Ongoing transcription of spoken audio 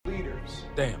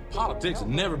Damn, politics have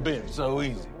never been so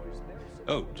easy.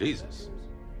 Oh, Jesus.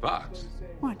 Fox.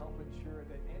 What?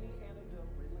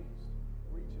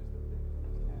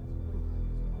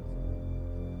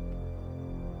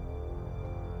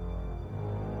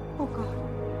 Oh, God.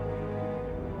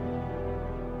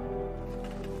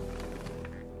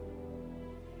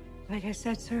 Like I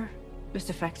said, sir, this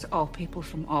affects all people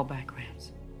from all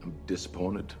backgrounds. I'm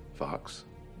disappointed, Fox.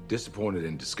 Disappointed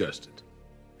and disgusted.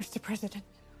 Mr. President,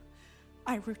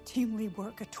 I routinely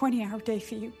work a 20-hour day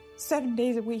for you, 7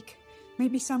 days a week.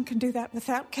 Maybe some can do that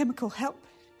without chemical help.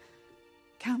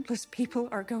 Countless people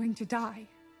are going to die.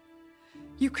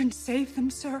 You can save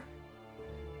them, sir.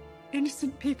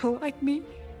 Innocent people like me.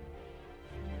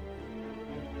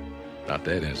 Not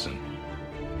that innocent.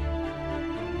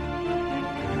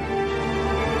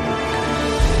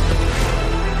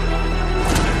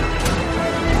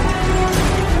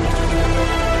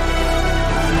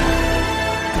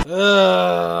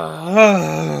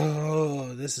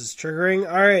 This is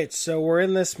triggering. All right, so we're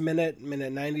in this minute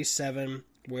 97,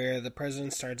 where the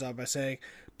president starts off by saying,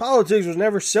 politics was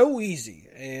never so easy.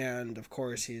 And, of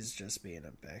course, he's just being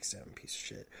a backstabbing piece of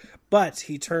shit. But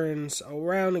he turns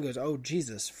around and goes, oh,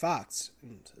 Jesus, Fox.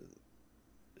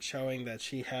 Showing that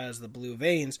she has the blue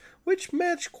veins, which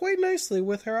match quite nicely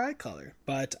with her eye color.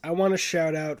 But I want to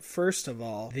shout out, first of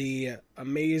all, the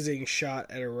amazing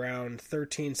shot at around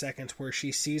 13 seconds where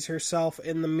she sees herself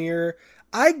in the mirror.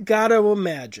 I gotta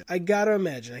imagine, I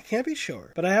can't be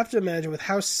sure, but I have to imagine with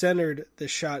how centered the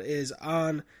shot is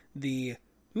on the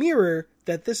mirror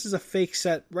that this is a fake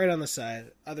set right on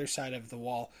the other side of the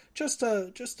wall. Just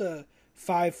a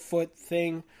 5-foot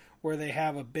thing where they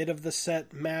have a bit of the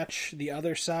set match the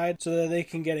other side so that they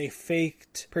can get a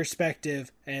faked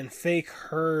perspective and fake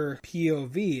her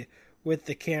POV with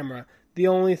the camera. The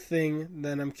only thing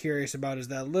that I'm curious about is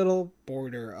that little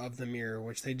border of the mirror,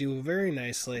 which they do very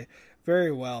nicely,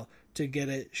 very well, to get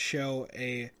it show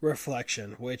a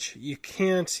reflection, which you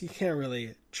can't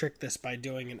really trick this by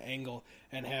doing an angle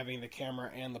and having the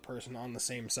camera and the person on the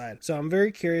same side. So I'm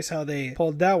very curious how they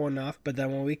pulled that one off. But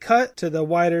then when we cut to the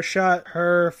wider shot,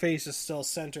 her face is still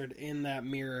centered in that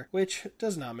mirror, which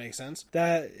does not make sense.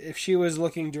 That if she was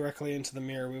looking directly into the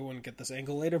mirror, we wouldn't get this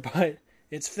angle later, but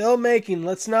it's filmmaking.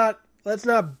 Let's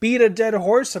not beat a dead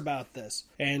horse about this.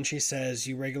 And she says,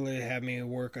 you regularly have me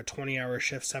work a 20-hour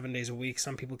shift 7 days a week.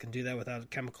 Some people can do that without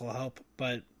chemical help,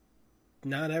 but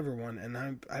not everyone.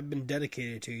 And I've been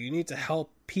dedicated to. You need to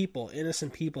help people,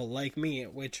 innocent people like me,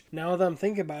 which now that I'm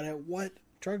thinking about it, what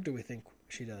drug do we think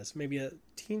she does? Maybe a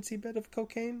teensy bit of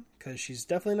cocaine? Because she's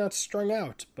definitely not strung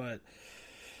out, but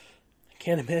I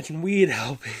can't imagine weed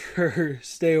helping her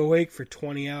stay awake for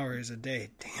 20 hours a day.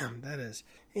 Damn, that is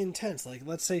intense. Like,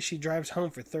 let's say she drives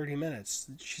home for 30 minutes.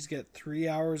 She's got 3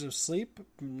 hours of sleep,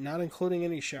 not including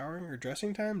any showering or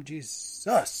dressing time.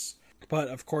 Jesus. But,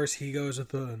 of course, he goes with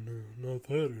the, no, not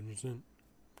that innocent.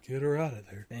 Get her out of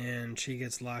there. And she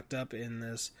gets locked up in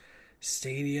this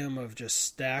stadium of just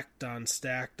stacked on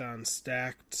stacked on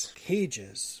stacked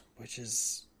cages, which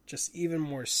is just even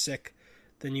more sick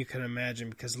than you can imagine,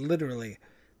 because literally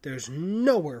there's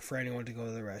nowhere for anyone to go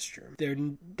to the restroom. There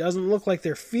doesn't look like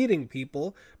they're feeding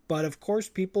people, but of course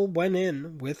people went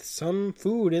in with some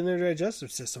food in their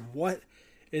digestive system. What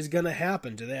is going to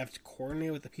happen? Do they have to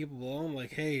coordinate with the people below them?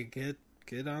 Like, hey, get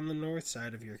on the north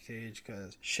side of your cage,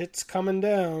 because shit's coming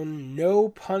down. No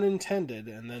pun intended.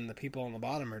 And then the people on the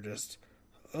bottom are just,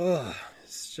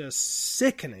 it's just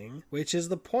sickening, which is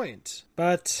the point.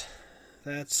 But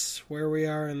that's where we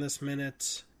are in this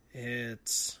minute.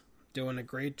 It's doing a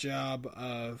great job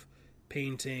of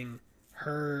painting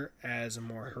her as a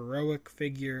more heroic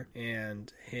figure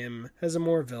and him as a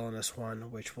more villainous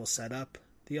one, which will set up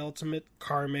the ultimate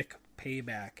karmic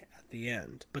payback at the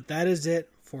end. But that is it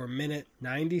for minute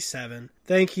 97.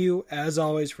 Thank you, as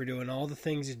always, for doing all the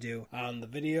things you do on the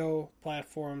video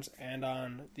platforms and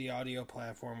on the audio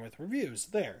platform with reviews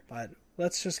there. But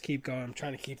let's just keep going. I'm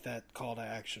trying to keep that call to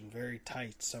action very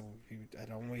tight so I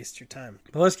don't waste your time.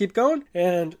 But let's keep going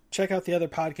and check out the other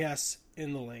podcasts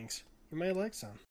in the links. You might like some.